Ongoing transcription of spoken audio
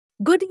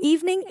Good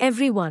evening,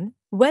 everyone.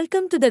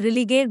 Welcome to the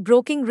Religare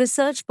Broking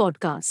Research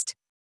Podcast.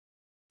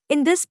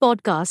 In this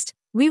podcast,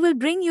 we will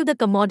bring you the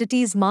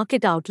commodities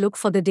market outlook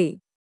for the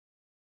day.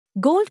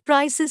 Gold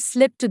prices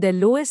slipped to their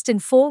lowest in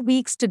 4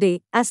 weeks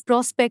today as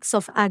prospects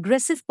of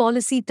aggressive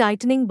policy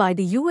tightening by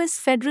the US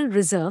Federal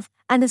Reserve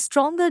and a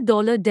stronger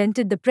dollar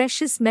dented the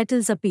precious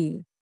metals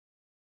appeal.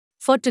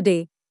 For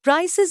today,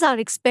 prices are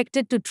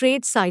expected to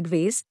trade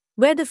sideways,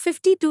 where the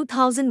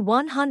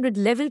 52,100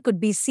 level could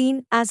be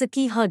seen as a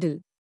key hurdle.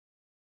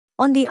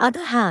 On the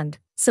other hand,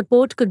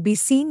 support could be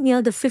seen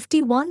near the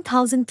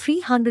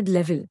 51,300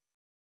 level.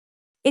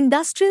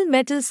 Industrial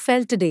metals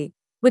fell today,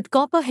 with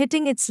copper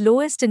hitting its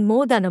lowest in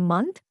more than a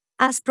month,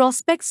 as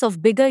prospects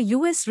of bigger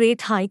US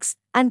rate hikes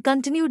and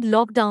continued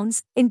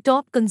lockdowns in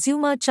top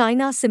consumer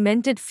China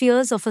cemented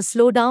fears of a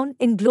slowdown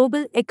in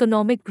global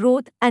economic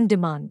growth and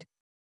demand.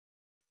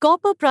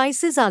 Copper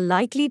prices are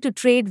likely to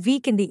trade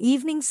weak in the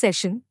evening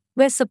session,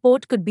 where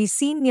support could be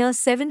seen near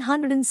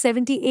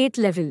 778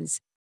 levels.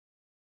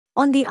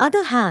 On the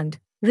other hand,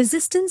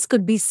 resistance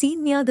could be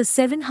seen near the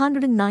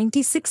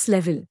 796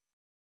 level.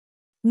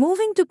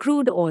 Moving to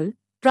crude oil,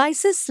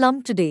 prices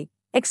slumped today,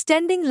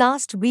 extending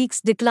last week's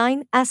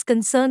decline as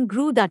concern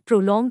grew that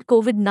prolonged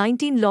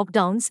COVID-19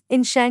 lockdowns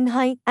in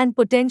Shanghai and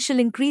potential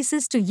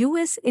increases to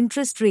US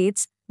interest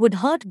rates would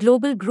hurt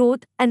global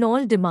growth and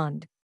oil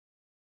demand.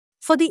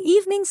 For the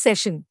evening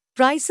session,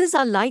 prices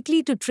are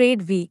likely to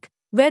trade weak,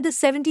 where the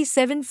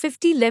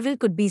 77.50 level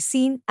could be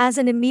seen as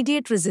an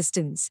immediate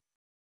resistance.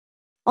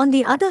 On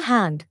the other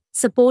hand,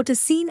 support is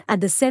seen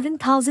at the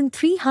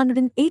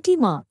 7,380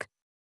 mark.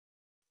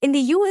 In the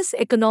US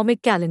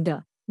economic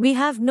calendar, we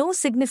have no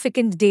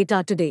significant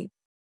data today.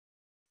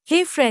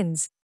 Hey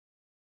friends,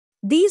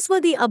 these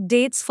were the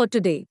updates for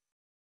today.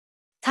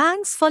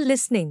 Thanks for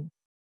listening.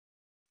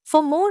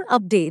 For more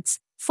updates,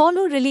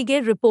 follow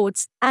Religare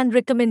reports and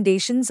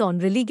recommendations on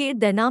Religare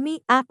Dynami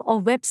app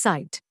or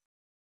website.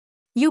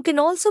 You can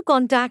also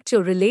contact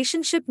your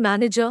relationship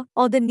manager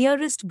or the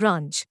nearest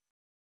branch.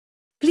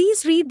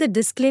 Please read the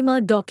disclaimer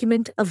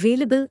document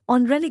available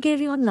on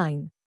Religare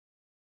Online.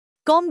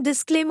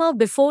 Disclaimer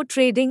before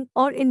trading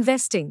or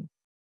investing.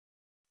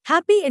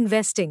 Happy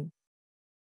investing!